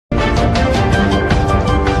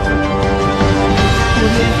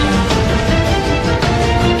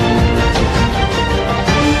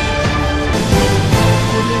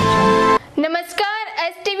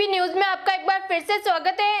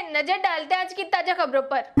की ताजा खबरों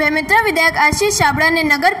पर। बेमेतरा विधायक आशीष छाबड़ा ने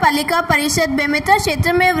नगर पालिका परिषद बेमेतरा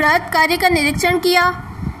क्षेत्र में वृहद कार्य का निरीक्षण किया।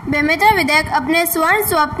 बेमेतरा विधायक अपने स्वर्ण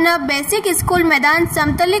स्वप्न बेसिक स्कूल मैदान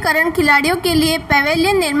समतलीकरण खिलाड़ियों के लिए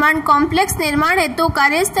पैवेलियन निर्माण कॉम्प्लेक्स निर्माण हेतु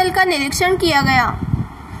कार्यस्थल का निरीक्षण किया गया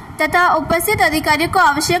तथा उपस्थित अधिकारियों को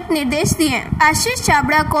आवश्यक निर्देश दिए। आशीष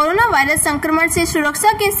छाबड़ा कोरोना वायरस संक्रमण से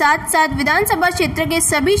सुरक्षा के साथ साथ विधानसभा क्षेत्र के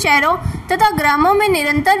सभी शहरों तथा ग्रामों में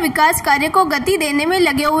निरंतर विकास कार्य को गति देने में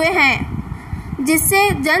लगे हुए हैं, जिससे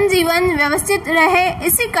जनजीवन व्यवस्थित रहे।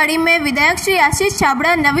 इसी कड़ी में विधायक श्री आशीष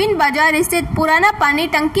छाबड़ा नवीन बाजार स्थित पुराना पानी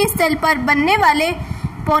टंकी स्थल पर बनने वाले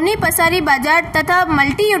पौनी पसारी बाजार तथा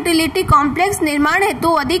मल्टी यूटिलिटी कॉम्प्लेक्स निर्माण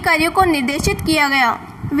हेतु अधिकारियों को निर्देशित किया गया।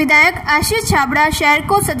 विधायक आशीष छाबड़ा शहर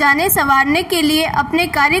को सजाने संवारने के लिए अपने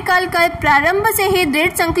कार्यकाल का प्रारंभ से ही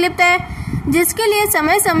दृढ़ संकल्प है, जिसके लिए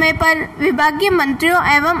समय समय पर विभागीय मंत्रियों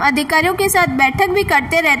एवं अधिकारियों के साथ बैठक भी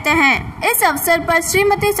करते रहते हैं। इस अवसर पर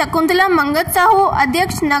श्रीमती शकुंतला मंगत साहू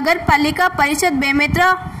अध्यक्ष नगर पालिका परिषद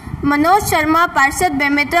बेमेतरा, मनोज शर्मा पार्षद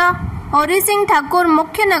बेमेतरा, हरि सिंह ठाकुर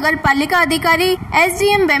मुख्य नगर पालिका अधिकारी,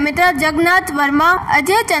 SDM बेमेतरा जगन्नाथ वर्मा,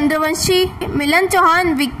 अजय चंद्रवंशी, मिलन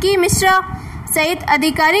चौहान, विक्की मिश्रा सहित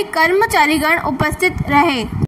अधिकारी कर्मचारीगण उपस्थित रहे।